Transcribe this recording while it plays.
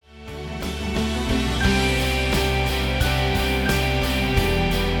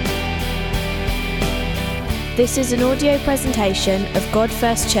This is an audio presentation of God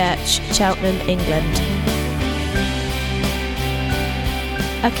First Church, Cheltenham, England.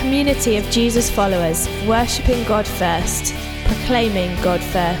 A community of Jesus followers, worshipping God first, proclaiming God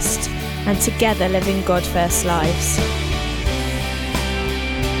first, and together living God first lives.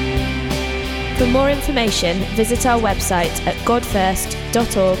 For more information, visit our website at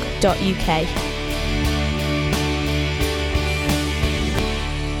godfirst.org.uk.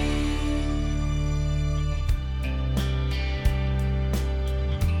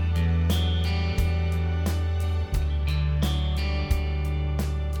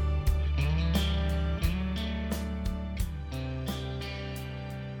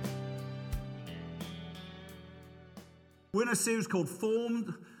 We're in a series called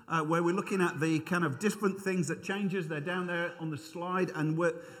Formed, where we're looking at the kind of different things that changes. They're down there on the slide. And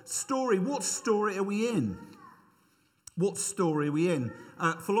what story are we in? What story are we in?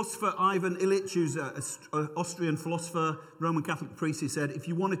 Philosopher Ivan Illich, who's an Austrian philosopher, Roman Catholic priest, he said, if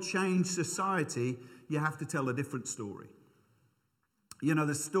you want to change society, you have to tell a different story. You know,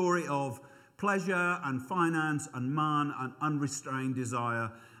 the story of pleasure and finance and man and unrestrained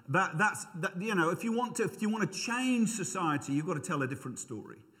desire. If you want to change society, you've got to tell a different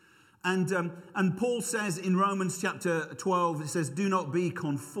story. And Paul says in Romans chapter 12, it says, do not be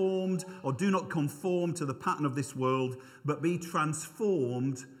conformed or do not conform to the pattern of this world, but be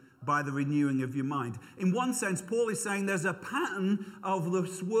transformed by the renewing of your mind. In one sense, Paul is saying there's a pattern of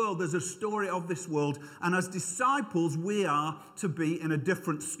this world, there's a story of this world, and as disciples, we are to be in a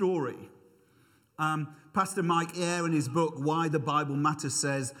different story. Pastor Mike Eyre, in his book, Why the Bible Matters,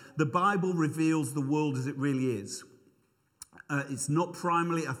 says, the Bible reveals the world as it really is. It's not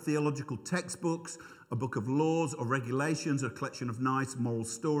primarily a theological textbook, a book of laws or regulations, or a collection of nice moral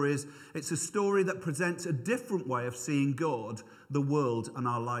stories. It's a story that presents a different way of seeing God, the world, and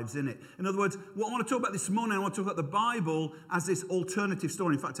our lives in it. In other words, what I want to talk about this morning, I want to talk about the Bible as this alternative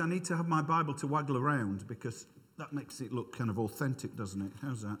story. In fact, I need to have my Bible to waggle around because that makes it look kind of authentic, doesn't it?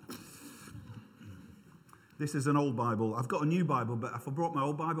 How's that? This is an old Bible. I've got a new Bible, but if I brought my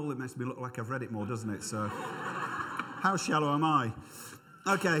old Bible, it makes me look like I've read it more, doesn't it? So, how shallow am I?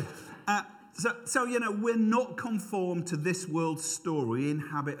 Okay. So we're not conformed to this world's story. We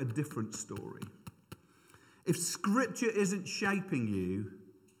inhabit a different story. If Scripture isn't shaping you,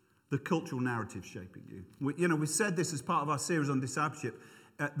 the cultural narrative's shaping you. We said this as part of our series on discipleship,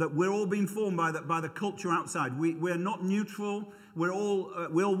 that we're all being formed by the culture outside. We're not neutral. We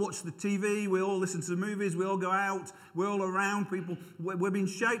all watch the TV. We all listen to the movies. We all go out. We're all around people. We're being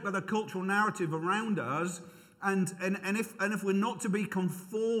shaped by the cultural narrative around us. And if we're not to be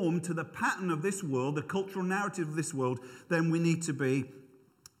conformed to the pattern of this world, the cultural narrative of this world, then we need to be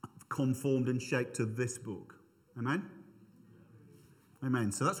conformed and shaped to this book. Amen?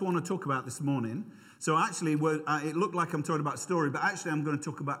 Amen. So that's what I want to talk about this morning. So actually, it looked like I'm talking about story, but actually I'm going to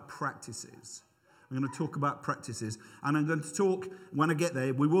talk about practices. I'm going to talk about practices. And I'm going to talk, when I get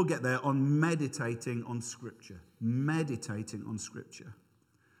there, we will get there, on meditating on Scripture. Meditating on Scripture.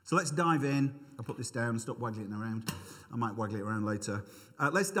 So let's dive in. I'll put this down and stop waggling it around. I might waggle it around later.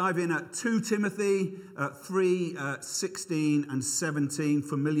 Let's dive in at 2 Timothy 3, 16 and 17.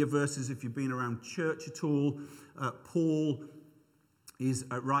 Familiar verses if you've been around church at all. Paul is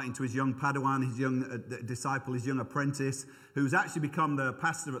writing to his young Padawan, his young disciple, his young apprentice, who's actually become the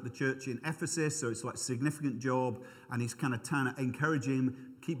pastor at the church in Ephesus. So it's like a significant job. And he's kind of trying to encourage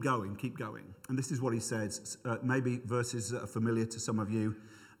him, keep going, keep going. And this is what he says. Maybe verses that are familiar to some of you.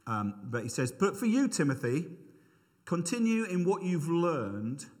 But he says, but for you, Timothy, continue in what you've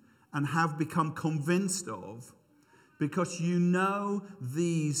learned and have become convinced of, because you know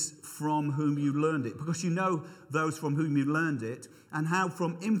these from whom you learned it. Because you know those from whom you learned it, and how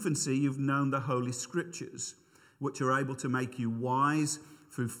from infancy you've known the Holy Scriptures, which are able to make you wise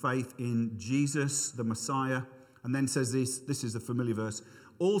through faith in Jesus, the Messiah. And then says this is a familiar verse,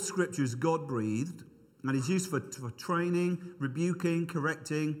 all Scripture is God-breathed, and is used for training, rebuking,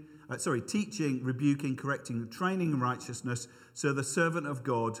 teaching, rebuking, correcting, training in righteousness, so the servant of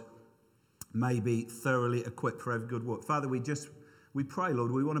God may be thoroughly equipped for every good work. Father, we pray,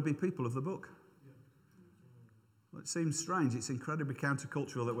 Lord, we want to be people of the book. Well, it seems strange. It's incredibly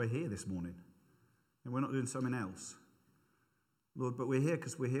countercultural that we're here this morning, and we're not doing something else. Lord, but we're here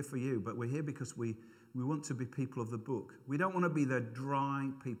because we're here for you, but we're here because we want to be people of the book. We don't want to be the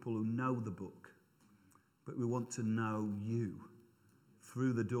dry people who know the book, but we want to know you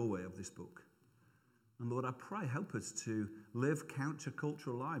through the doorway of this book. And Lord, I pray, help us to live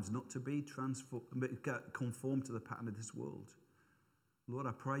countercultural lives, not to be conformed to the pattern of this world. Lord,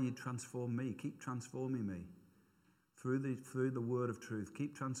 I pray you transform me. Keep transforming me through the word of truth.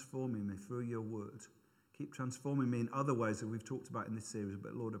 Keep transforming me through your word. Keep transforming me in other ways that we've talked about in this series.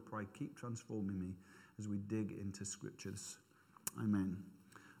 But Lord, I pray, keep transforming me as we dig into scriptures. Amen.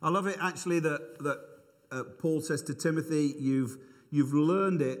 I love it actually that Paul says to Timothy, you've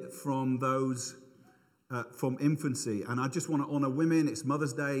learned it from those from infancy. And I just want to honor women. It's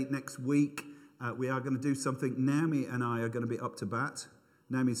Mother's Day next week. We are going to do something. Naomi and I are going to be up to bat.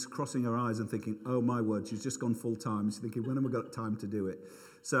 Naomi's crossing her eyes and thinking, oh my word, she's just gone full time. She's thinking, when have we got time to do it?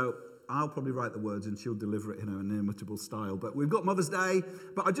 So I'll probably write the words and she'll deliver it in her inimitable style. But we've got Mother's Day.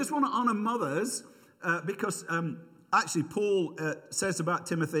 But I just want to honor mothers because actually Paul says about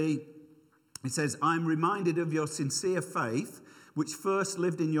Timothy, he says, I'm reminded of your sincere faith, which first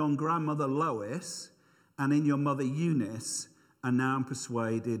lived in your grandmother Lois and in your mother Eunice, and now I'm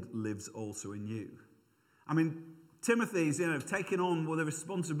persuaded lives also in you. I mean, Timothy's, taken on the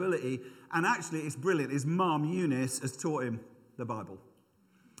responsibility, and actually it's brilliant. His mum, Eunice, has taught him the Bible.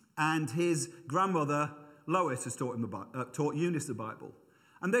 And his grandmother, Lois, has taught Eunice the Bible.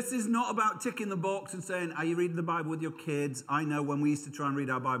 And this is not about ticking the box and saying, are you reading the Bible with your kids? I know when we used to try and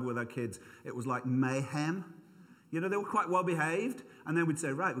read our Bible with our kids, it was like mayhem. They were quite well behaved. And then we'd say,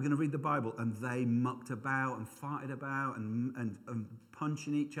 right, we're going to read the Bible. And they mucked about and farted about and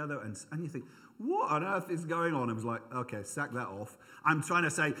punching each other. And you think, what on earth is going on? It was like, okay, sack that off. I'm trying to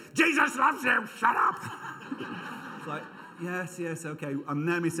say, Jesus loves you, shut up. It's like, yes, okay. And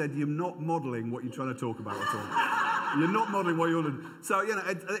Naomi said, you're not modelling what you're trying to talk about at all. You're not modelling what you're doing. So,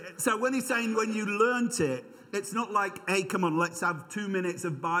 so when he's saying when you learnt it, it's not like, hey, come on, let's have 2 minutes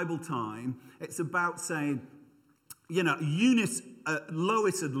of Bible time. It's about saying, Eunice,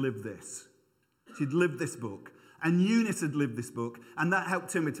 Lois had lived this. She'd lived this book. And Eunice had lived this book. And that helped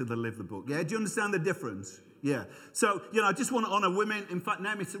Timothy to live the book. Yeah, do you understand the difference? Yeah. So, I just want to honour women. In fact,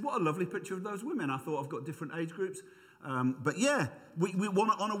 Naomi said, what a lovely picture of those women. I thought I've got different age groups. But yeah, we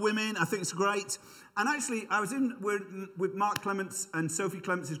want to honour women. I think it's great. And actually, I was with Mark Clements and Sophie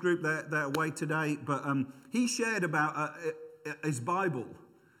Clements' group. They're away today. But he shared about his Bible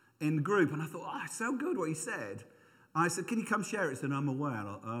in the group. And I thought, it's so good what he said. I said, can you come share it? He said, I'm aware.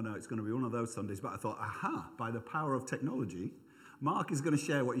 Oh, no, it's going to be one of those Sundays. But I thought, by the power of technology, Mark is going to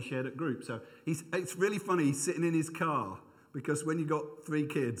share what he shared at group. So it's really funny. He's sitting in his car because when you've got 3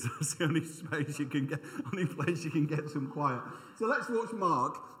 kids, that's the only place you can get some quiet. So let's watch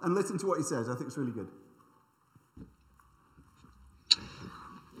Mark and listen to what he says. I think it's really good.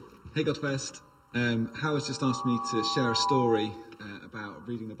 Hey, Godfest. Howard's just asked me to share a story about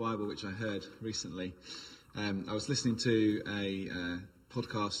reading the Bible, which I heard recently. I was listening to a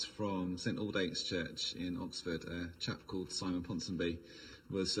podcast from St Aldate's Church in Oxford. A chap called Simon Ponsonby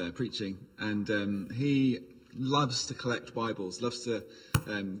was preaching, and he loves to collect Bibles, loves to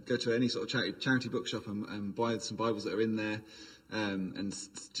go to any sort of charity bookshop and buy some Bibles that are in there, and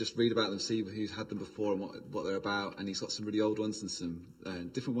just read about them, see who's had them before and what they're about. And he's got some really old ones and some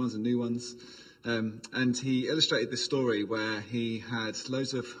different ones and new ones. And he illustrated this story where he had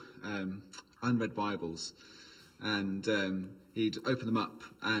loads of unread Bibles, and he'd open them up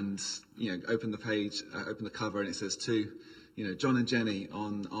and open the page, open the cover, and it says to John and Jenny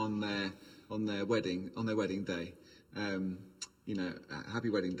on their wedding day, happy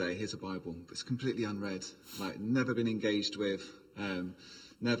wedding day. Here's a Bible. It's completely unread, like never been engaged with,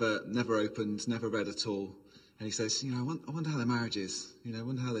 never opened, never read at all. And he says, I wonder how their marriage is. I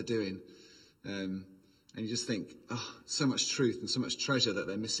wonder how they're doing. And you just think, so much truth and so much treasure that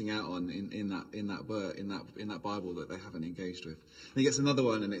they're missing out on in that Bible that they haven't engaged with. And he gets another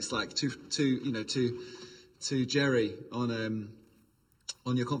one, and it's like to Jerry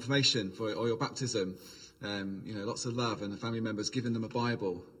on your confirmation or your baptism. Lots of love, and the family members giving them a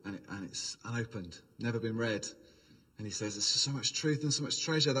Bible, and it's unopened, never been read. And he says, there's so much truth and so much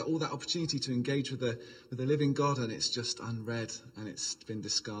treasure, that all that opportunity to engage with the living God, and it's just unread, and it's been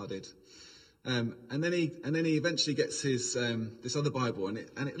discarded. And then he eventually gets his this other Bible, and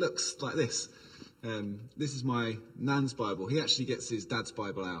it looks like this. This is my nan's Bible. He actually gets his dad's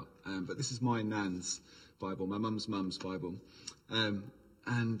Bible out, but this is my nan's Bible, my mum's Bible,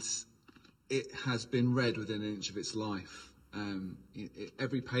 and it has been read within an inch of its life.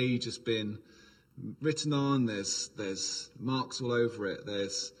 Every page has been written on. There's marks all over it.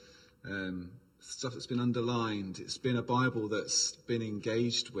 There's stuff that's been underlined. It's been a Bible that's been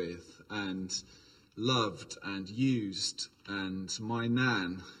engaged with and loved and used. And my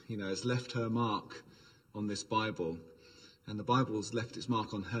nan, has left her mark on this Bible, and the Bible's left its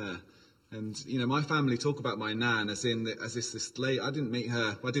mark on her. And my family talk about my nan as this lady. I didn't meet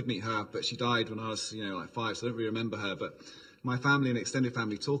her. Well, I did meet her, but she died when I was like 5, so I don't really remember her. But my family and extended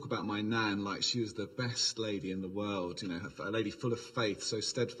family talk about my nan like she was the best lady in the world, a lady full of faith, so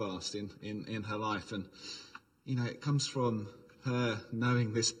steadfast in her life. And, it comes from her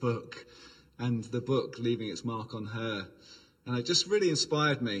knowing this book and the book leaving its mark on her. And it just really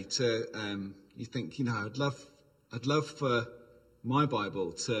inspired me to, you think, I'd love for my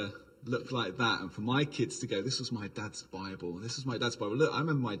Bible to look like that, and for my kids to go, this was my dad's Bible. This is my dad's Bible. Look, I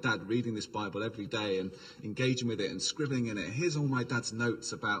remember my dad reading this Bible every day and engaging with it and scribbling in it. Here's all my dad's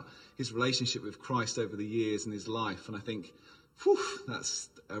notes about his relationship with Christ over the years and his life. And I think, that's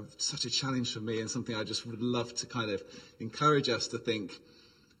such a challenge for me, and something I just would love to kind of encourage us to think,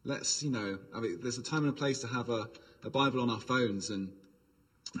 there's a time and a place to have a Bible on our phones, and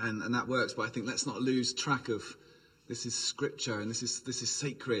that works. But I think let's not lose track of this is scripture, and this is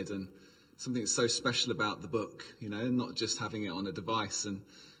sacred, and something that's so special about the book, not just having it on a device and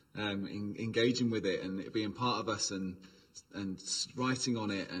engaging with it and it being part of us and writing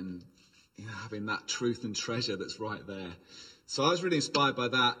on it and having that truth and treasure that's right there. So I was really inspired by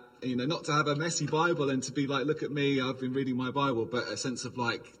that, not to have a messy Bible and to be like, look at me, I've been reading my Bible, but a sense of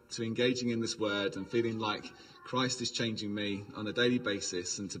to engaging in this word and feeling like Christ is changing me on a daily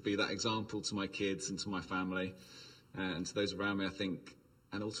basis, and to be that example to my kids and to my family. And to those around me, I think,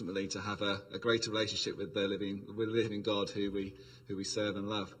 and ultimately to have a greater relationship with the living God who we serve and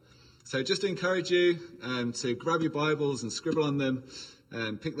love. So just to encourage you to grab your Bibles and scribble on them,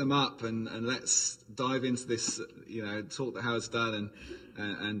 pick them up, and let's dive into this, talk that Howard's done,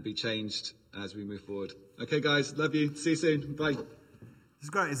 and be changed as we move forward. Okay, guys, love you. See you soon. Bye. It's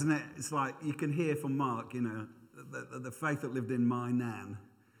great, isn't it? It's like you can hear from Mark, the faith that lived in my nan,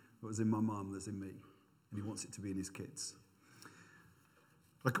 that was in my mum, that's in me. And he wants it to be in his kids.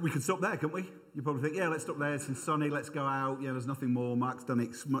 We could stop there, couldn't we? You probably think, let's stop there. It's sunny. Let's go out. There's nothing more. Mark's done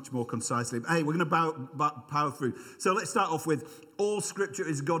it much more concisely. Hey, we're going to power through. So let's start off with all Scripture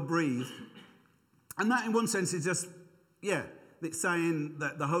is God-breathed. And that in one sense is just, it's saying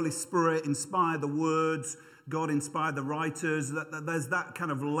that the Holy Spirit inspired the words, God inspired the writers, that there's that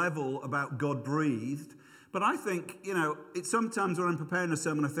kind of level about God-breathed. But I think, it's sometimes when I'm preparing a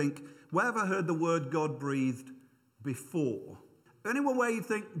sermon, I think, where have I heard the word God breathed before? Anyone where you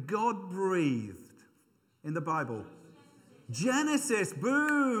think God breathed in the Bible? Genesis,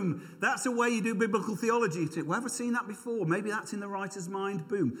 boom. That's the way you do biblical theology. Where have I seen that before? Maybe that's in the writer's mind.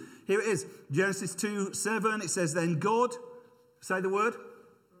 Boom. Here it is. Genesis 2:7. It says, then God, say the word.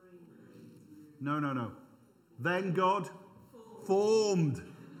 No. Then God formed.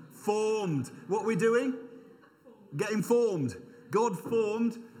 What are we doing? Getting formed. God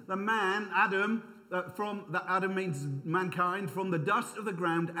formed the man, Adam, Adam means mankind, from the dust of the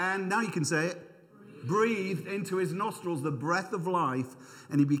ground, and now you can say it, breathed into his nostrils the breath of life,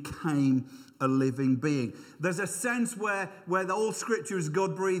 and he became a living being. There's a sense where the whole Scripture is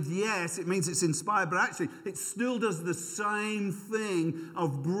God-breathed. Yes, it means it's inspired, but actually it still does the same thing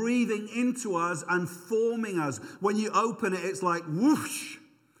of breathing into us and forming us. When you open it, it's like whoosh.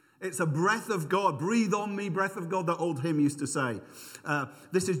 It's a breath of God. Breathe on me, breath of God, that old hymn used to say.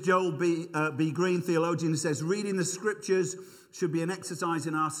 This is Joel B. Green, theologian, who says, reading the Scriptures should be an exercise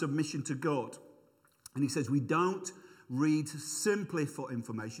in our submission to God. And he says, we don't read simply for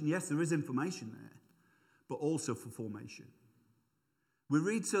information. Yes, there is information there, but also for formation. We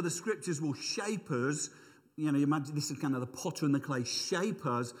read so the Scriptures will shape us. You imagine this is kind of the potter and the clay, shape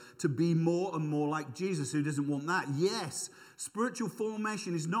us to be more and more like Jesus. Who doesn't want that? Yes, spiritual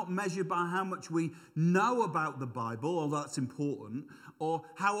formation is not measured by how much we know about the Bible, although that's important, or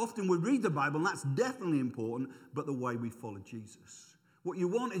how often we read the Bible, and that's definitely important, but the way we follow Jesus. What you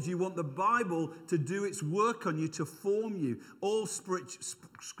want is the Bible to do its work on you, to form you. All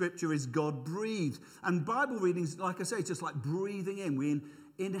Scripture is God-breathed. And Bible reading is, like I say, it's just like breathing in. We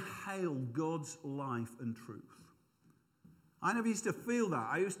inhale God's life and truth. I never used to feel that.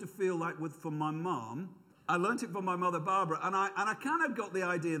 I used to feel like from my mom. I learned it from my mother, Barbara, and I kind of got the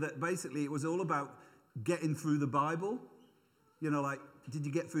idea that basically it was all about getting through the Bible. Did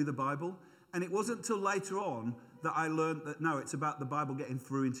you get through the Bible? And it wasn't until later on that I learned that, no, it's about the Bible getting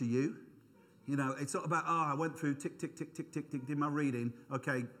through into you. It's not about, I went through, tick, tick, tick, tick, tick, tick, did my reading.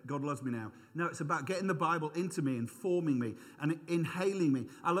 Okay, God loves me now. No, it's about getting the Bible into me and forming me and inhaling me.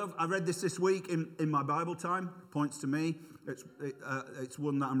 I read this week in my Bible time. Points to me. It's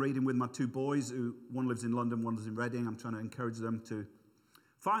one that I'm reading with my two boys. One lives in London, one lives in Reading. I'm trying to encourage them to.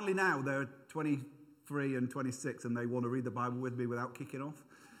 Finally now, they're 23 and 26 and they want to read the Bible with me without kicking off.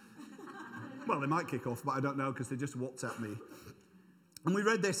 Well, they might kick off, but I don't know because they just WhatsApp me. And we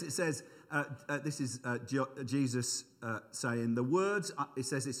read this. It says, this is Jesus saying, the words, it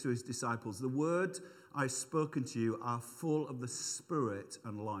says this to his disciples, the word I've spoken to you are full of the Spirit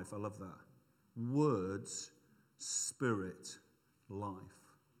and life. I love that. Words, Spirit, life.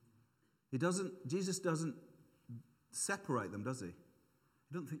 Jesus doesn't separate them, does he?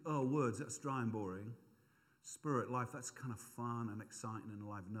 You don't think, oh, words, that's dry and boring. Spirit, life, that's kind of fun and exciting and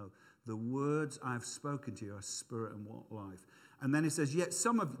alive. No, the words I've spoken to you are spirit and life. And then he says, yet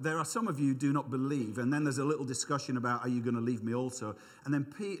there are some of you who do not believe. And then there's a little discussion about, are you going to leave me also? And then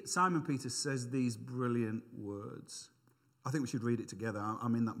Simon Peter says these brilliant words. I think we should read it together.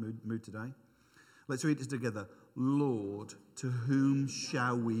 I'm in that mood today. Let's read it together. Lord, to whom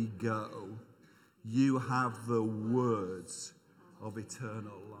shall we go? You have the words of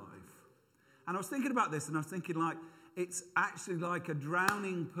eternal life. And I was thinking about this, and I was thinking, like, it's actually like a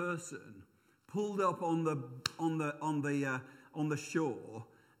drowning person pulled up on the shore.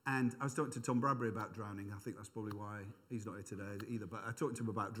 And I was talking to Tom Bradbury about drowning. I think that's probably why he's not here today either. But I talked to him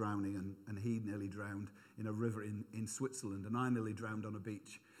about drowning, and he nearly drowned in a river in Switzerland, and I nearly drowned on a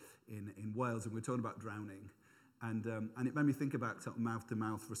beach in Wales. And we were talking about drowning, and it made me think about sort of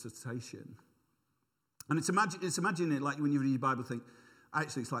mouth-to-mouth resuscitation. And it's imagining it like when you read your Bible, think,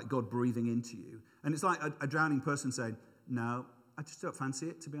 actually, it's like God breathing into you. And it's like a drowning person saying, no, I just don't fancy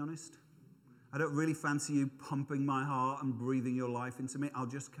it, to be honest. I don't really fancy you pumping my heart and breathing your life into me. I'll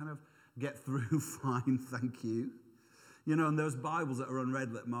just kind of get through fine, thank you. You know, and those Bibles that are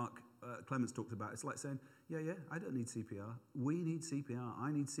unread that Mark Clements talked about, it's like saying, yeah, I don't need CPR. We need CPR.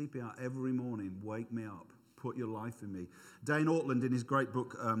 I need CPR every morning. Wake me up. Put your life in me. Dane Ortland, in his great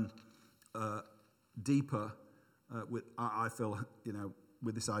book, Deeper, I feel, you know,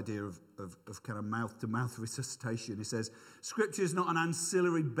 with this idea of kind of mouth-to-mouth resuscitation. He says, Scripture is not an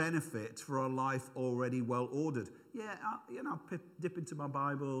ancillary benefit for a life already well-ordered. Yeah, I dip into my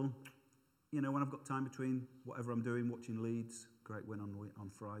Bible, you know, when I've got time between whatever I'm doing, watching Leeds. Great win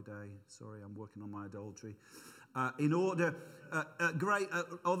on Friday. Sorry, I'm working on my adultery.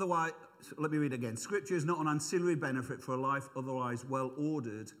 Otherwise, let me read it again. Scripture is not an ancillary benefit for a life otherwise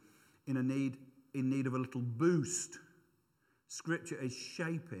well-ordered in need of a little boost. Scripture is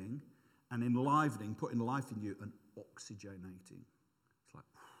shaping and enlivening, putting life in you and oxygenating. It's like,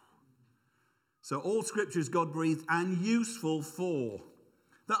 so all Scripture is God-breathed and useful for.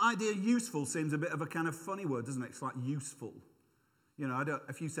 That idea useful seems a bit of a kind of funny word, doesn't it? It's like useful. You know,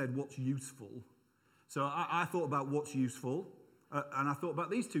 if you said what's useful. So I thought about what's useful, and I thought about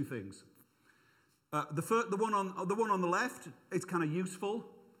these two things. The one on the left, it's kind of useful.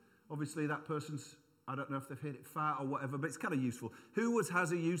 Obviously, that person's, I don't know if they've hit it fat or whatever, but it's kind of useful. Who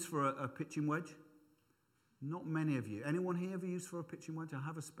has a use for a pitching wedge? Not many of you. Anyone here have a use for a pitching wedge? I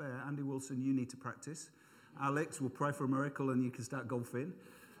have a spare. Andy Wilson, you need to practice. Alex, we'll pray for a miracle and you can start golfing.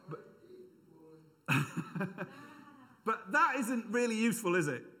 But that isn't really useful, is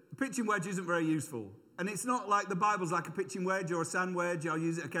it? A pitching wedge isn't very useful. And it's not like the Bible's like a pitching wedge or a sand wedge. I'll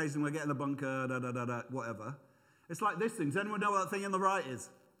use it occasionally when I get in the bunker, whatever. It's like this thing. Does anyone know what that thing on the right is?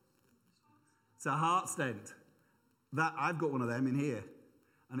 It's a heart stent. I've got one of them in here.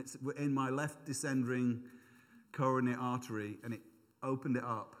 And it's in my left descending coronary artery. And it opened it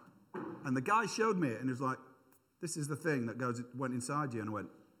up. And the guy showed me it. And he was like, this is the thing that went inside you. And I went,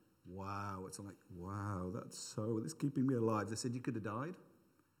 wow. It's like, wow, that's keeping me alive. They said you could have died.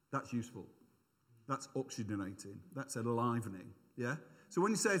 That's useful. That's oxygenating. That's enlivening. Yeah? So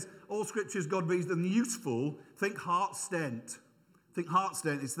when he says, all Scripture is God-breathed and useful, think heart stent. Think heart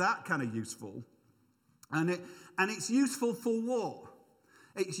stent. It's that kind of useful. And it's useful for what?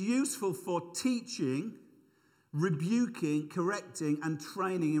 It's useful for teaching, rebuking, correcting, and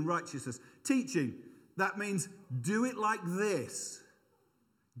training in righteousness. Teaching, that means do it like this.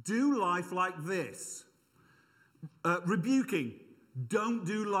 Do life like this. Rebuking, don't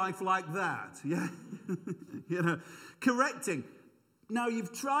do life like that. Yeah? You know, correcting, now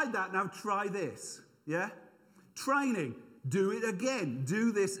you've tried that, now try this. Yeah? Training, do it again.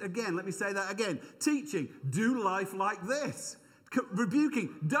 Do this again. Let me say that again. Teaching, do life like this. Rebuking,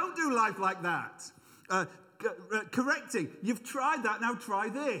 don't do life like that. Correcting, you've tried that, now try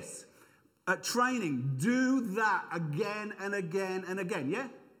this. Training, do that again and again and again. Yeah?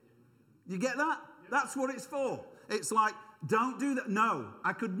 You get that? That's what it's for. It's like, don't do that. No,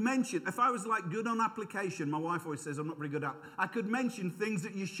 I could mention, if I was like good on application, my wife always says I'm not very good at, I could mention things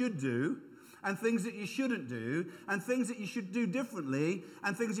that you should do and things that you shouldn't do and things that you should do differently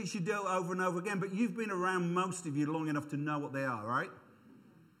and things that you should do over and over again. But you've been around, most of you, long enough to know what they are, right?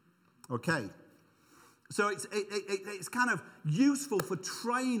 Okay. So it's kind of useful for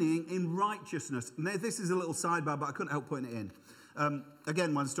training in righteousness. And this is a little sidebar, but I couldn't help putting it in.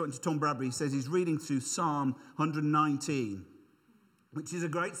 Again, when I was talking to Tom Bradbury, he says he's reading through Psalm 119, which is a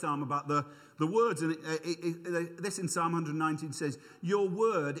great psalm about the The words, and this in Psalm 119 says, your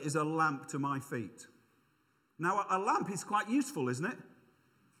word is a lamp to my feet. Now, a lamp is quite useful, isn't it?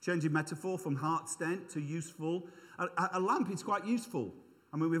 Changing metaphor from heart stent to useful. A lamp is quite useful.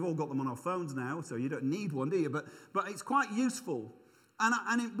 I mean, we've all got them on our phones now, so you don't need one, do you? But it's quite useful.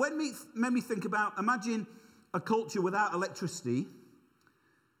 And it made me think about, imagine a culture without electricity,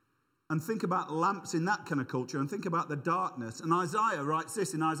 and think about lamps in that kind of culture, and think about the darkness. And Isaiah writes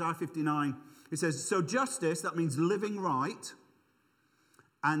this in Isaiah 59. It says, so justice, that means living right,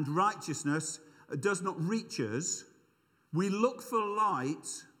 and righteousness does not reach us. We look for light,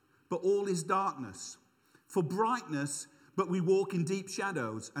 but all is darkness. For brightness, but we walk in deep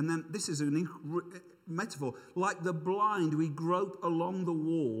shadows. And then this is a metaphor. Like the blind, we grope along the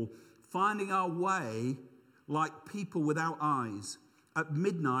wall, finding our way like people without eyes. At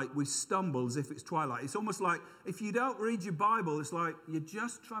midnight, we stumble as if it's twilight. It's almost like if you don't read your Bible, it's like you're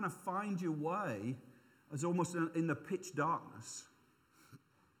just trying to find your way as almost in the pitch darkness.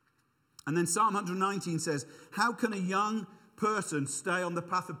 And then Psalm 119 says, how can a young person stay on the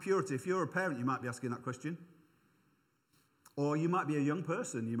path of purity? If you're a parent, you might be asking that question. Or you might be a young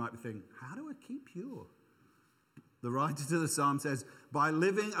person, you might be thinking, how do I keep pure? The writer to the psalm says, by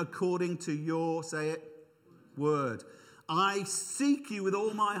living according to your, say it, word. I seek you with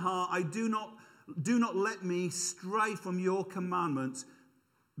all my heart. I do not let me stray from your commandments.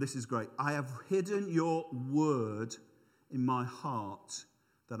 This is great. I have hidden your word in my heart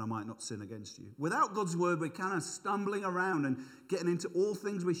that I might not sin against you. Without God's word, we're kind of stumbling around and getting into all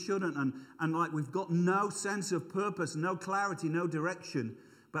things we shouldn't. And like we've got no sense of purpose, no clarity, no direction.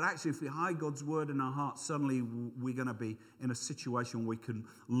 But actually, if we hide God's word in our hearts, suddenly we're going to be in a situation where we can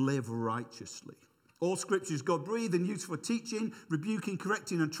live righteously. All scripture is God-breathed and used for teaching, rebuking,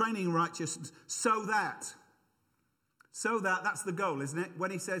 correcting, and training in righteousness, so that, that's the goal, isn't it? When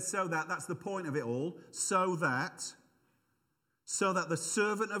he says so that, that's the point of it all. So that the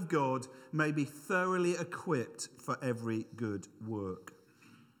servant of God may be thoroughly equipped for every good work.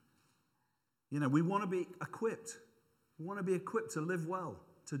 You know, we want to be equipped. We want to be equipped to live well,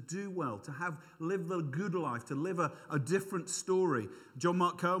 to do well, to live the good life, to live a different story. John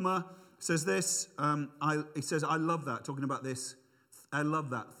Mark Comer says this, he says, I love that, talking about this, I love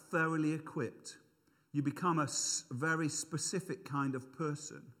that, thoroughly equipped. You become a very specific kind of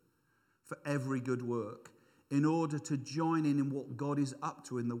person for every good work in order to join in what God is up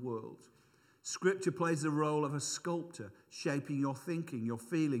to in the world. Scripture plays the role of a sculptor, shaping your thinking, your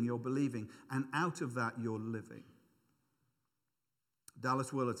feeling, your believing, and out of that, your living.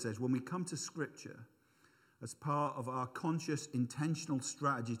 Dallas Willard says, when we come to Scripture, as part of our conscious, intentional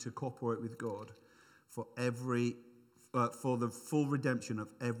strategy to cooperate with God for the full redemption of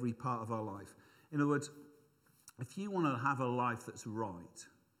every part of our life. In other words, if you want to have a life that's right,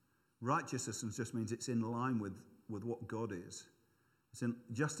 righteousness just means it's in line with what God is.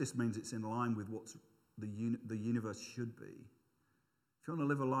 Justice means it's in line with what the universe should be. If you want to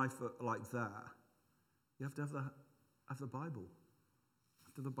live a life like that, you have to have the Bible. You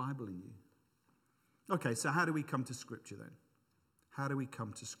have to have the Bible in you. Okay, so how do we come to Scripture then? How do we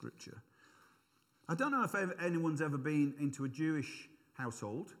come to Scripture? I don't know if anyone's ever been into a Jewish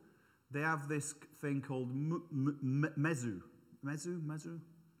household. They have this thing called mezu. Mezu?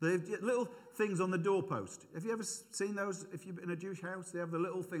 They have little things on the doorpost. Have you ever seen those? If you're in a Jewish house, they have the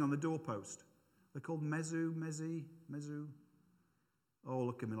little thing on the doorpost. They're called mezu. Oh,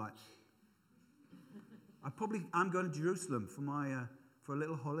 look at me like. I'm going to Jerusalem for a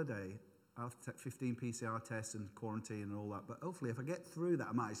little holiday. I'll have to take 15 PCR tests and quarantine and all that. But hopefully, if I get through that,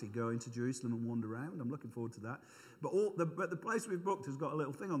 I might actually go into Jerusalem and wander around. I'm looking forward to that. But the place we've booked has got a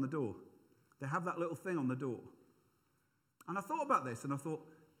little thing on the door. They have that little thing on the door. And I thought about this, and I thought,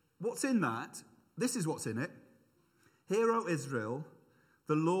 what's in that? This is what's in it. Hear, O Israel,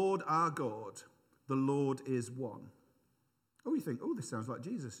 the Lord our God, the Lord is one. Oh, you think, this sounds like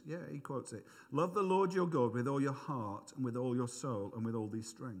Jesus. Yeah, he quotes it. Love the Lord your God with all your heart and with all your soul and with all these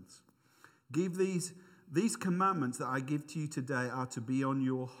strengths. Give these commandments that I give to you today are to be on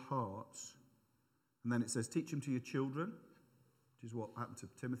your hearts. And then it says, teach them to your children, which is what happened to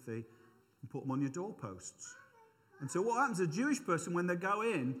Timothy, and put them on your doorposts. And so what happens, a Jewish person, when they go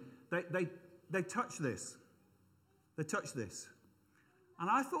in, they touch this. They touch this. And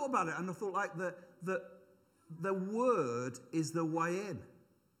I thought about it, and I thought like the word is the way in.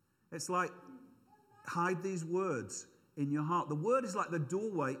 It's like, hide these words in your heart. The word is like the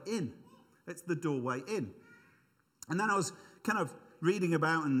doorway in. It's the doorway in. And then I was kind of reading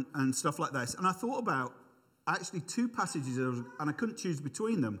about and stuff like this. And I thought about actually two passages, and I couldn't choose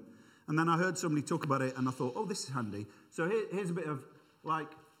between them. And then I heard somebody talk about it, and I thought, this is handy. So here's a bit of, like,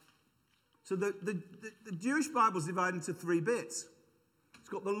 So the Jewish Bible is divided into 3 bits. It's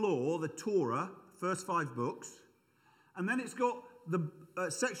got the law, the Torah, first 5 books. And then it's got the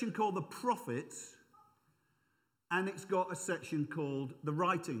section called the prophets. And it's got a section called the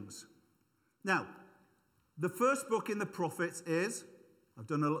writings. Now, the first book in the prophets is, I've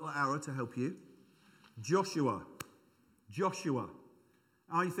done a little arrow to help you, Joshua. Joshua.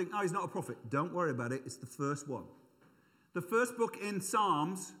 Oh, you think, oh, he's not a prophet. Don't worry about it. It's the first one. The first book in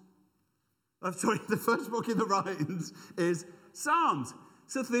Psalms, the first book in the writings is Psalms.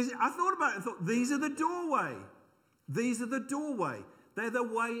 So I thought about it and thought, these are the doorway. These are the doorway. They're the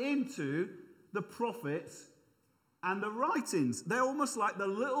way into the prophets and the writings. They're almost like the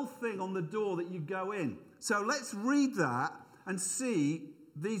little thing on the door that you go in. So let's read that and see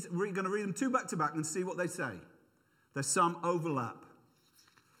these. We're going to read them 2 back to back and see what they say. There's some overlap.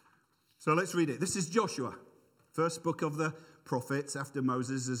 So let's read it. This is Joshua, first book of the prophets after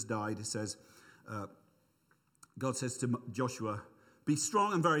Moses has died. It says, God says to Joshua, be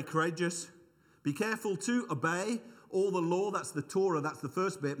strong and very courageous. Be careful to obey all the law, that's the Torah, that's the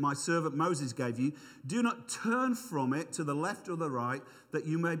first bit, my servant Moses gave you. Do not turn from it to the left or the right, that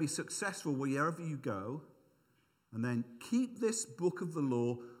you may be successful wherever you go. And then keep this book of the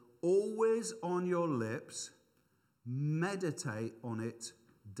law always on your lips. Meditate on it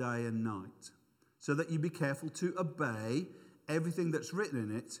day and night, so that you be careful to obey everything that's written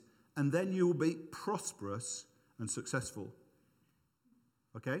in it, and then you will be prosperous and successful.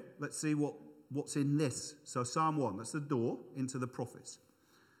 Okay, let's see what's in this. So Psalm 1, that's the door into the prophets.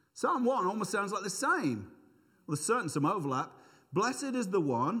 Psalm 1 almost sounds like the same. Well, there's certainly some overlap. Blessed is the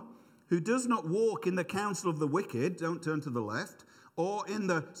one who does not walk in the counsel of the wicked, don't turn to the left, or in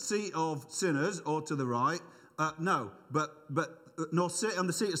the seat of sinners, or to the right. Nor sit on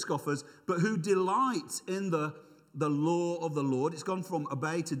the seat of scoffers, but who delights in the law of the Lord. It's gone from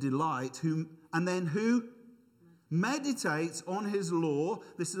obey to delight. And then who meditates on his law,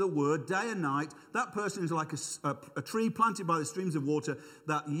 this is a word, day and night. That person is like a tree planted by the streams of water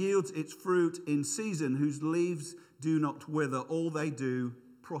that yields its fruit in season, whose leaves do not wither. All they do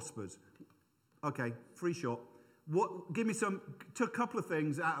prospers. Okay, free shot. Give me a couple of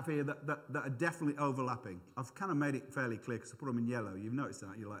things out of here that are definitely overlapping. I've kind of made it fairly clear because I put them in yellow. You've noticed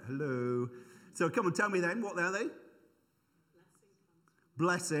that. You're like, hello. So come on, tell me then, what are they?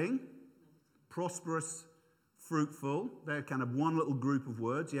 Blessing, prosperous, fruitful. They're kind of one little group of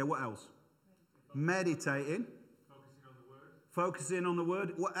words. Yeah, what else? Meditating. Focusing on the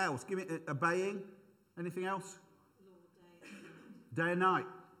word. What else? Give me obeying. Anything else? Day and night.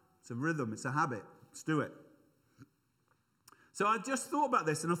 It's a rhythm. It's a habit. Let's do it. So I just thought about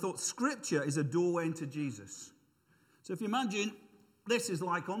this and I thought Scripture is a doorway into Jesus. So if you imagine this is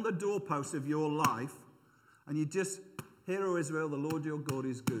like on the doorpost of your life and you just, hear, O Israel, the Lord your God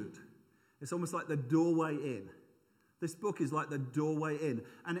is good. It's almost like the doorway in. This book is like the doorway in.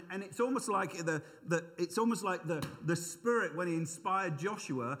 And it's almost like the Spirit when he inspired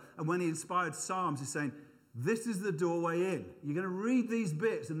Joshua and when he inspired Psalms is saying, this is the doorway in. You're going to read these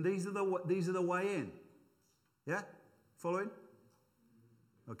bits and these are the way in. Yeah? Following?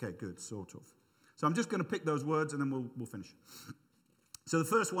 Okay, good, sort of. So I'm just going to pick those words and then we'll finish. So the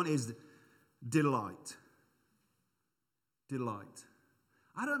first one is delight. Delight.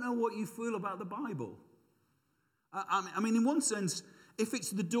 I don't know what you feel about the Bible. I mean, in one sense, if it's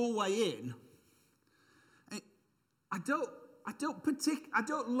the doorway in, I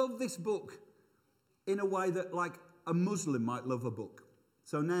don't love this book in a way that like a Muslim might love a book.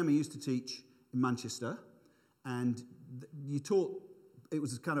 So Naomi used to teach in Manchester, and you taught, it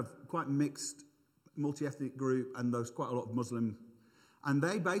was kind of quite mixed, multi-ethnic group, and there was quite a lot of Muslim, and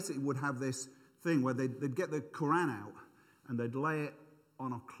they basically would have this thing where they'd get the Quran out, and they'd lay it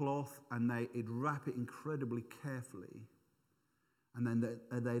on a cloth, and they'd wrap it incredibly carefully, and then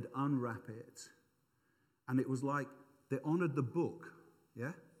they'd unwrap it, and it was like they honoured the book,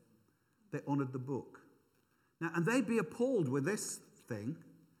 yeah? They honoured the book. Now, and they'd be appalled with this thing,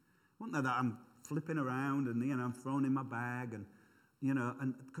 wouldn't they, that I'm flipping around and, I'm throwing in my bag and,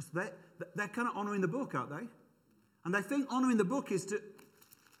 and because they're kind of honouring the book, aren't they? And they think honouring the book is to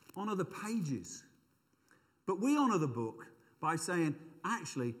honour the pages. But we honour the book by saying,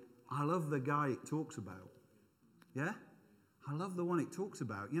 actually, I love the guy it talks about. Yeah? I love the one it talks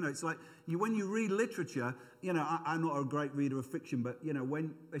about. It's like when you read literature, I'm not a great reader of fiction, but,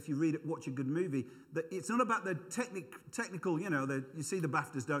 if you watch a good movie, it's not about the technical, you see the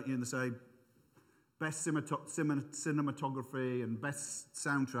BAFTAs, don't you, and they say, best cinematography and best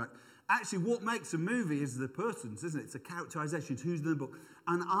soundtrack. Actually, what makes a movie is the persons, isn't it? It's the characterizations, who's in the book.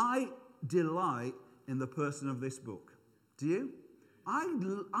 And I delight in the person of this book. Do you?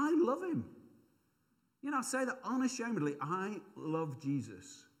 I love him. You know, I say that unashamedly. I love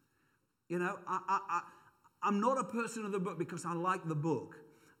Jesus. You know, I'm not a person of the book because I like the book.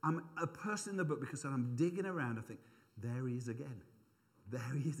 I'm a person in the book because I'm digging around. I think, there he is again. There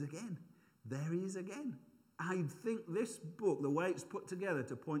he is again. There he is again. I think this book, the way it's put together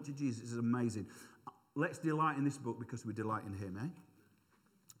to point to Jesus, is amazing. Let's delight in this book because we delight in him,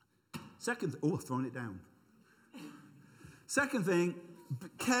 eh? Second, I've thrown it down. Second thing, be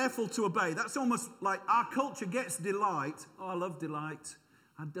careful to obey. That's almost like our culture gets delight. Oh, I love delight.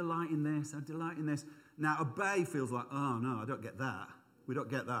 I delight in this. I delight in this. Now, obey feels like, oh, no, I don't get that. We don't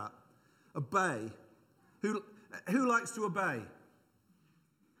get that. Obey. Who likes to obey?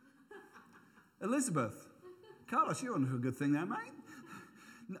 Elizabeth. Carlos, you're on a good thing there, mate.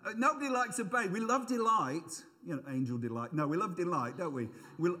 Nobody likes obey. We love delight. You know, angel delight. No, we love delight, don't we?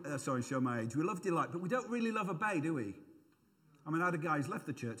 Sorry, show my age. We love delight, but we don't really love obey, do we? I mean, I had a guy who's left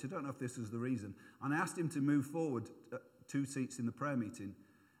the church. I don't know if this was the reason. And I asked him to move forward 2 seats in the prayer meeting.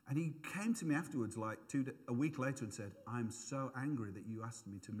 And he came to me afterwards, like a week later, and said, I'm so angry that you asked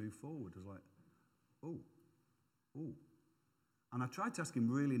me to move forward. I was like, oh. And I tried to ask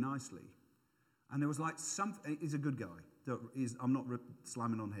him really nicely. And there was like something, he's a good guy. I'm not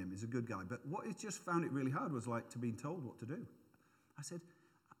slamming on him, he's a good guy. But what he just found it really hard was like to being told what to do. I said,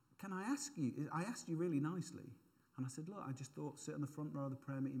 can I ask you, I asked you really nicely. And I said, look, I just thought sit on the front row of the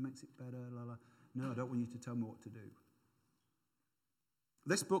prayer meeting makes it better, la la. No, I don't want you to tell me what to do.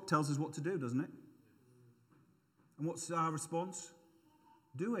 This book tells us what to do, doesn't it? And what's our response?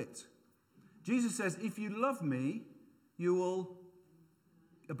 Do it. Jesus says, if you love me, you will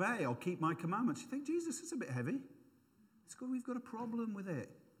obey or keep my commandments. You think, Jesus, it's a bit heavy. We've got a problem with it.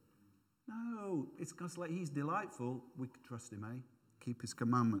 No, it's because like he's delightful. We can trust him, eh? Keep his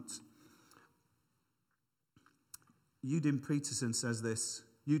commandments. Eugene Peterson says this.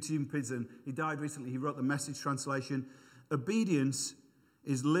 Eugene Peterson, he died recently. He wrote the Message translation. Obedience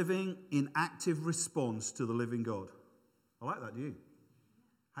is living in active response to the living God. I like that, do you?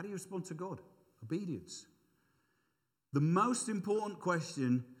 How do you respond to God? Obedience. The most important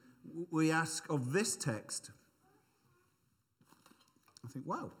question we ask of this text, I think,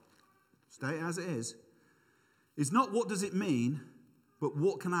 wow, stay as it is not what does it mean, but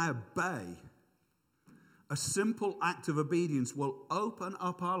what can I obey? A simple act of obedience will open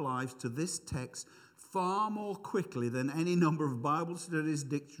up our lives to this text far more quickly than any number of Bible studies,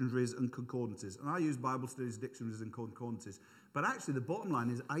 dictionaries, and concordances. And I use Bible studies, dictionaries, and concordances. But actually, the bottom line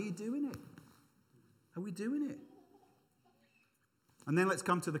is, are you doing it? Are we doing it? And then let's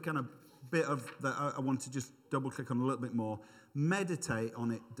come to the kind of bit of that I want to just double-click on a little bit more. Meditate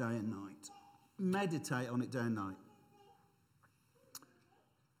on it day and night. Meditate on it day and night.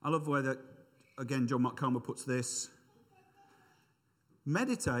 I love the way that, again, John Mark Comer puts this.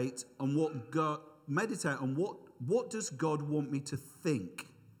 Meditate on what does God want me to think?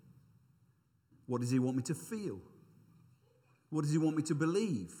 What does he want me to feel? What does he want me to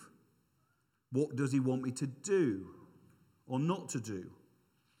believe? What does he want me to do or not to do?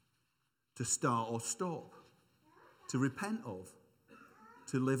 To start or stop? To repent of?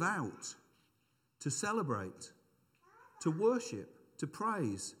 To live out? To celebrate? To worship? To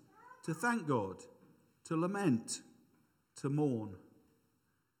praise? To thank God? To lament? To mourn?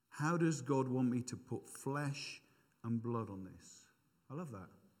 How does God want me to put flesh and blood on this? I love that.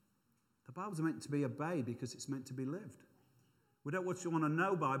 The Bible's meant to be obeyed because it's meant to be lived. We don't just want to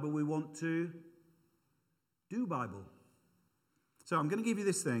know Bible, we want to do Bible. So I'm going to give you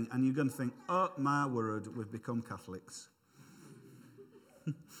this thing, and you're going to think, oh, my word, we've become Catholics.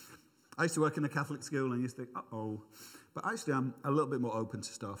 I used to work in a Catholic school, and you used to think, uh-oh. But actually, I'm a little bit more open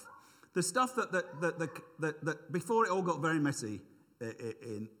to stuff. The stuff that before it all got very messy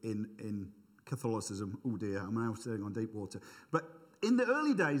in Catholicism, oh dear, I'm now sitting on deep water. But in the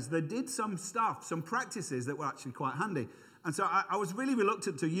early days, they did some stuff, some practices that were actually quite handy. And so I was really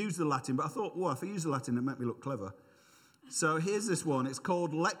reluctant to use the Latin, but I thought, well, if I use the Latin, it'll make me look clever. So here's this one. It's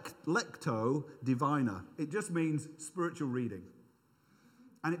called Lectio Divina. It just means spiritual reading.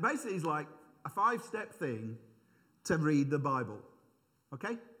 And it basically is like a 5-step thing to read the Bible.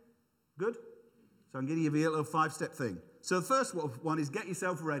 Okay? Good? So I'm going to give you a little 5-step thing. So the first one is get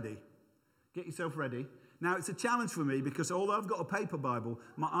yourself ready. Get yourself ready. Now, it's a challenge for me because although I've got a paper Bible,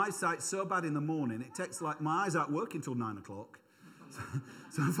 my eyesight's so bad in the morning, it takes like my eyes aren't working until 9 o'clock.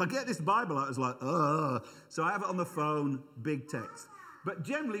 So if I get this Bible out, it's like, ugh. So I have it on the phone, big text. But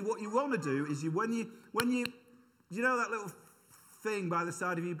generally what you want to do is when you know that little thing by the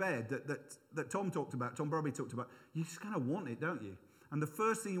side of your bed that Tom Brobby talked about, you just kind of want it, don't you? And the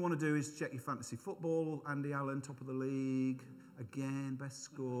first thing you want to do is check your fantasy football, Andy Allen, top of the league, again, best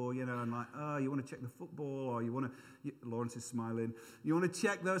score, and like, oh, you want to check the football, or you want to, Lawrence is smiling, you want to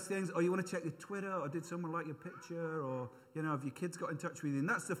check those things, or you want to check your Twitter, or did someone like your picture, or, have your kids got in touch with you? And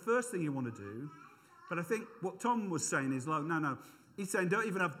that's the first thing you want to do. But I think what Tom was saying is, like, no. He's saying don't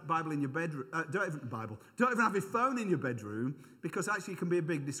even have Bible in your bedroom. Don't even have your phone in your bedroom, because actually it can be a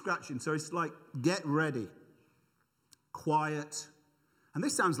big distraction. So it's like, get ready, quiet. And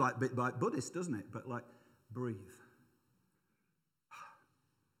this sounds like a bit like Buddhist, doesn't it? But like, breathe.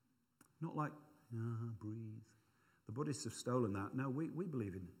 Not like, breathe. The Buddhists have stolen that. No, we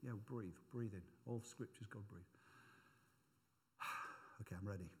believe in, breathe in. All scriptures, God breathe. Okay, I'm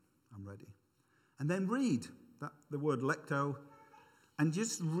ready. And then read the word lecto, and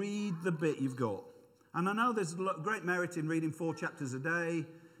just read the bit you've got. And I know there's great merit in reading 4 chapters a day,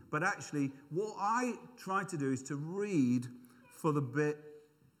 but actually what I try to do is to read for the bit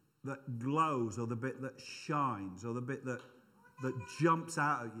that glows, or the bit that shines, or the bit that jumps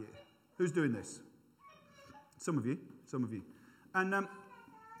out at you. Who's doing this? Some of you. And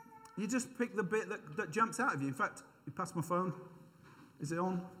you just pick the bit that jumps out of you. In fact, you pass my phone. Is it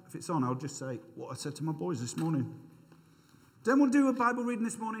on? If it's on, I'll just say what I said to my boys this morning. Did anyone do a Bible reading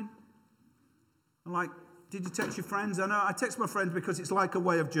this morning? I'm like, did you text your friends? I know I text my friends because it's like a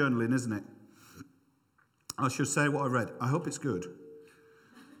way of journaling, isn't it? I should say what I read. I hope it's good.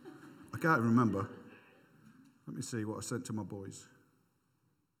 I can't remember. Let me see what I sent to my boys.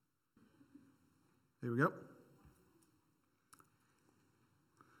 Here we go.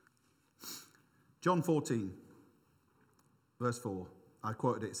 John 14, verse 4. I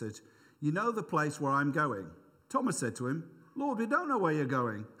quoted it. It says, "You know the place where I'm going." Thomas said to him, "Lord, we don't know where you're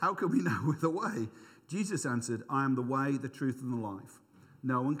going. How can we know the way?" Jesus answered, "I am the way, the truth, and the life.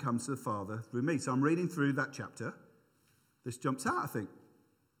 No one comes to the Father through me." So I'm reading through that chapter. This jumps out, I think.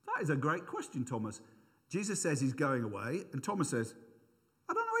 That is a great question, Thomas. Jesus says he's going away, and Thomas says,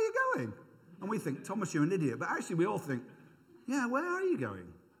 "I don't know where you're going." And we think, Thomas, you're an idiot. But actually we all think, yeah, where are you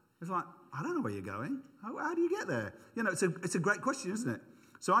going? It's like, I don't know where you're going. How do you get there? It's a great question, isn't it?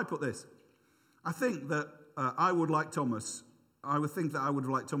 So I put this. I think that I would think that I would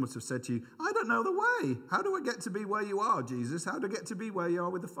have liked Thomas to have said to you, "I don't know the way. How do I get to be where you are, Jesus? How do I get to be where you are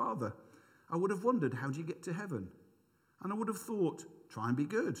with the Father?" I would have wondered, how do you get to heaven? And I would have thought, try and be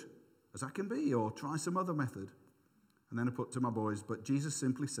good as I can be, or try some other method. And then I put to my boys, but Jesus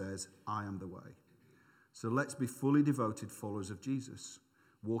simply says, "I am the way." So let's be fully devoted followers of Jesus,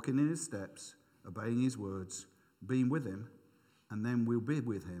 walking in his steps, obeying his words, being with him, and then we'll be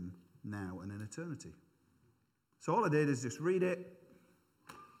with him now and in eternity. So all I did is just read it.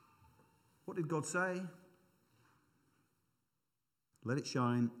 What did God say? Let it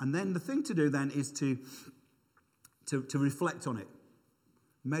shine. And then the thing to do then is to reflect on it.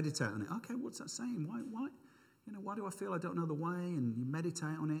 Meditate on it. Okay, what's that saying? Why do I feel I don't know the way? And you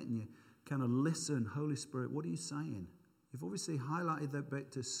meditate on it and you kind of listen. Holy Spirit, what are you saying? You've obviously highlighted that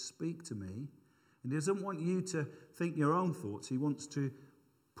bit to speak to me. And he doesn't want you to think your own thoughts. He wants to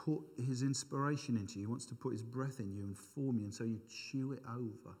put his inspiration into you. He wants to put his breath in you and form you, and so you chew it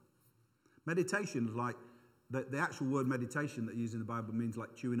over. Meditation, like the actual word meditation that used in the Bible, means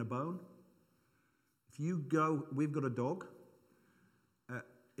like chewing a bone. We've got a dog.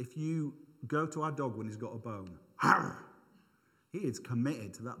 If you go to our dog when he's got a bone, he is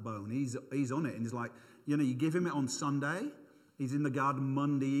committed to that bone. He's on it, and he's like, you give him it on Sunday, he's in the garden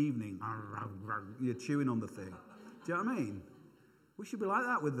Monday evening. You're chewing on the thing. Do you know what I mean? We should be like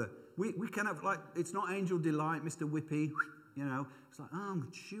that with we kind of like, it's not angel delight, Mr. Whippy, It's like,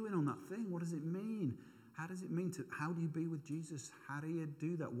 I'm chewing on that thing. What does it mean? How does it mean how do you be with Jesus? How do you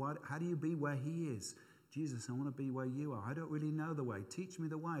do that? How do you be where he is? Jesus, I want to be where you are. I don't really know the way. Teach me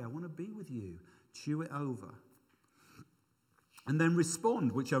the way. I want to be with you. Chew it over. And then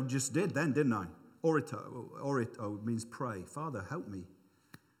respond, which I just did then, didn't I? Orito means pray. Father, help me.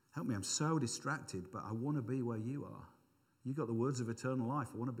 Help me. I'm so distracted, but I want to be where you are. You've got the words of eternal life.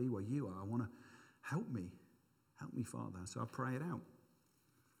 I want to be where you are. I want to help me. Help me, Father. So I pray it out.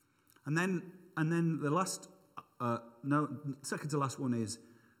 And then the second to last one is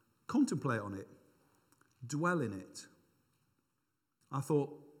contemplate on it. Dwell in it. I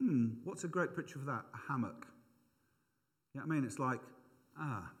thought, what's a great picture of that? A hammock. You know what I mean? It's like,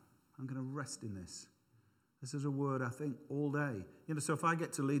 I'm going to rest in this. This is a word I think all day. So if I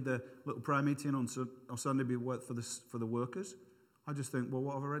get to lead the little prayer meeting on Sunday for the workers, I just think, well,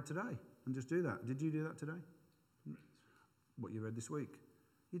 what have I read today? And just do that. Did you do that today? What you read this week?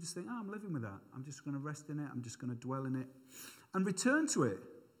 You just think, I'm living with that. I'm just going to rest in it. I'm just going to dwell in it. And return to it.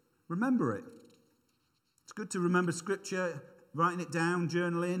 Remember it. It's good to remember Scripture, writing it down,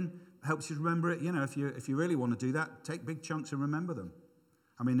 journaling, helps you remember it. You know, if you really want to do that, take big chunks and remember them.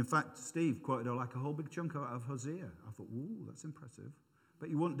 I mean, in fact, Steve quoted like a whole big chunk out of Hosea. I thought, ooh, that's impressive. But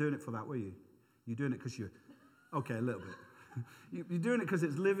you weren't doing it for that, were you? You're doing it because you're, okay, a little bit. You're doing it because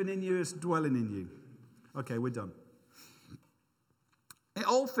it's living in you, it's dwelling in you. Okay, we're done. It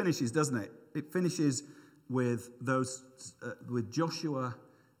all finishes, doesn't it? It finishes with with Joshua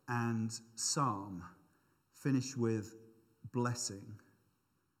and Psalm, finish with blessing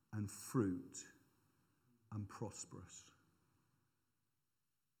and fruit and prosperous.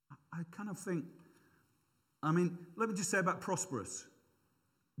 I kind of think, I mean, let me just say about prosperous.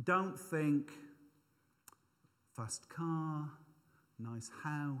 Don't think fast car, nice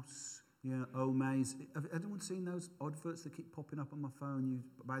house, Omaze. Have anyone seen those adverts that keep popping up on my phone? You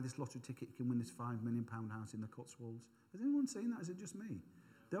buy this lottery ticket, you can win this £5 million house in the Cotswolds. Has anyone seen that? Is it just me?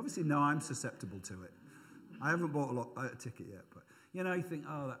 They obviously know I'm susceptible to it. I haven't bought a ticket yet, but you think,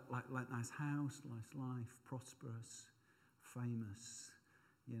 oh, that like nice house, nice life, prosperous, famous.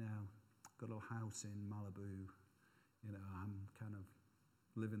 Got a little house in Malibu. I'm kind of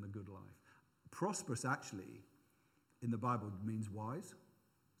living the good life. Prosperous, actually, in the Bible means wise.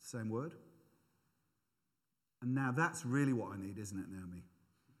 Same word. And now that's really what I need, isn't it, Naomi?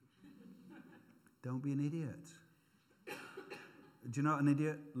 Don't be an idiot. Do you know an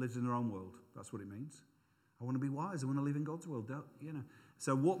idiot lives in their own world? That's what it means. I want to be wise. I want to live in God's world.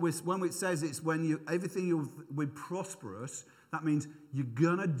 So when it says it's when everything you're prosperous, that means you're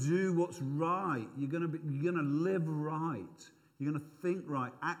gonna do what's right. You're gonna live right. You're gonna think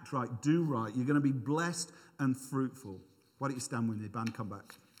right, act right, do right. You're gonna be blessed and fruitful. Why don't you stand with me, band? Come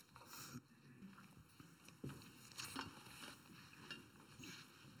back.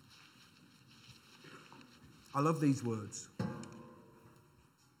 I love these words.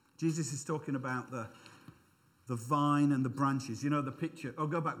 Jesus is talking about the vine and the branches. You know the picture. Oh,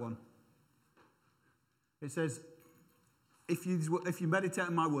 go back one. It says, if you meditate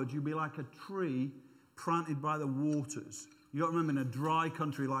on my words, you'll be like a tree planted by the waters. You got to remember, in a dry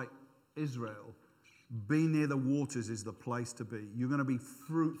country like Israel, being near the waters is the place to be. You're going to be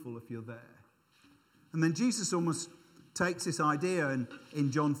fruitful if you're there. And then Jesus almost takes this idea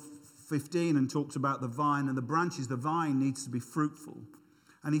in John 15 and talks about the vine and the branches. The vine needs to be fruitful.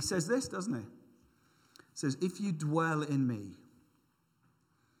 And he says this, doesn't he? He says, if you dwell in me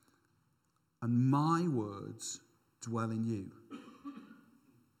and my words dwell in you,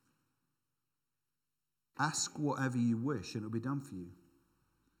 ask whatever you wish and it will be done for you.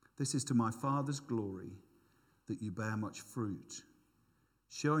 This is to my Father's glory that you bear much fruit,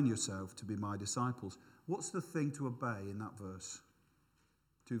 showing yourself to be my disciples. What's the thing to obey in that verse?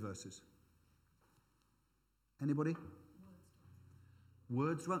 2 verses. Anybody?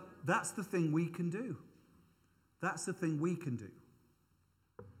 Words. Well, that's the thing we can do. That's the thing we can do.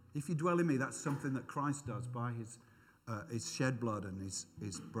 If you dwell in me, that's something that Christ does by his shed blood and his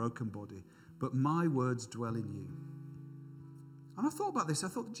broken body. But my words dwell in you. And I thought about this. I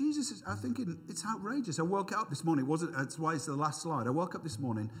thought, Jesus, I'm thinking it's outrageous. I woke up this morning. That's why it's the last slide. I woke up this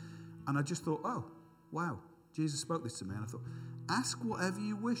morning and I just thought, oh, wow. Jesus spoke this to me. And I thought, ask whatever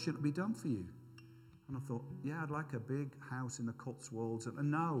you wish, it'll be done for you. And I thought, yeah, I'd like a big house in the Cotswolds.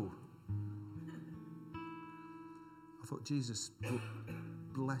 And no. I thought, Jesus,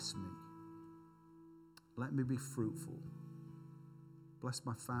 bless me. Let me be fruitful. Bless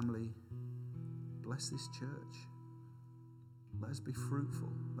my family. Bless this church. Let's be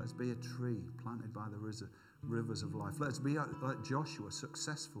fruitful. Let's be a tree planted by the rivers of life. Let's be like Joshua,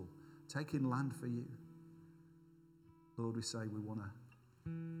 successful, taking land for you. Lord, we say we want to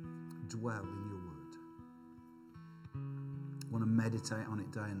dwell in your word. We want to meditate on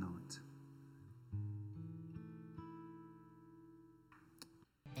it day and night.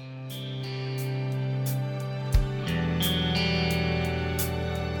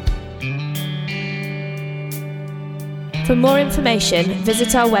 For more information,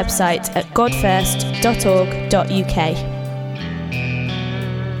 visit our website at godfirst.org.uk.